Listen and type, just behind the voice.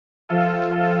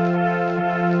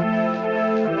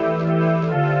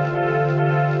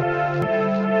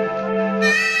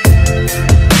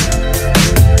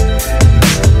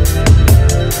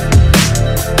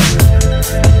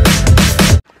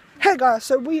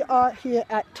So we are here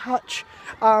at Touch.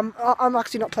 I'm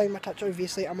actually not playing my Touch,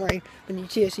 obviously. I'm wearing the new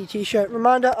TSC t-shirt.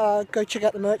 Reminder, go check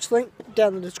out the merch link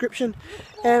down in the description.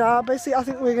 And basically, I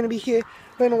think we're going to be here.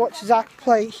 We're going to watch Zach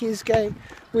play his game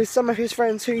with some of his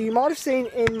friends who you might have seen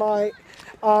in my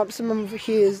some of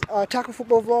his tackle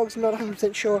football vlogs. I'm not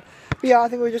 100% sure. But yeah, I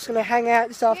think we're just going to hang out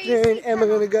this afternoon and we're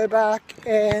going to go back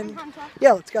and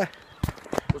yeah, let's go.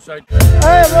 Hey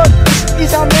everyone,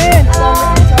 he's our man.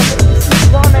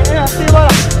 He's our man. Yeah, see you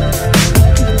later.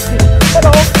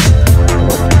 Hello.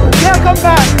 Now come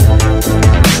back.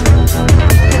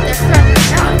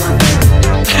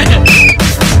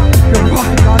 You're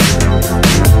right,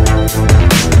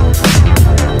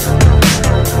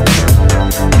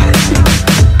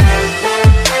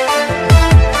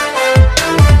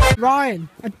 Ryan,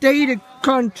 I dare you to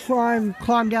try and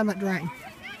climb down that drain.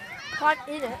 Climb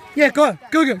in it? Yeah, go,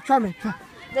 try me. Try.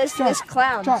 There's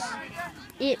clowns. Try.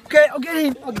 Okay, I'll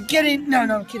get in. No,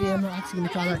 I'm kidding, I'm not actually going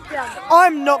to try that.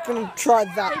 I'm not going to try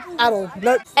that at all.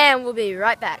 Nope. And we'll be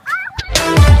right back.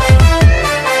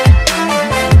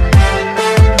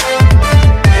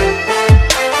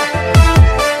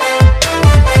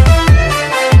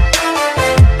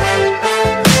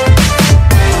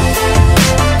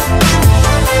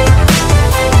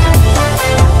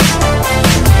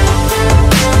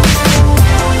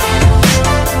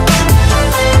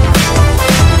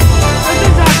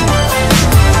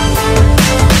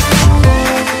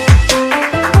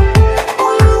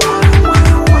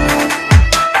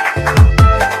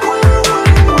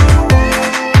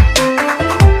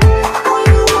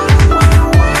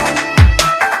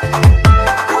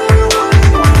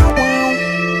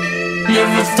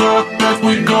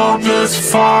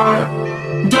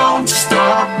 Don't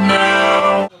stop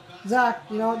now. Zach,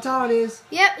 you know what time it is?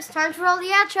 Yep, it's time to roll the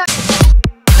outro.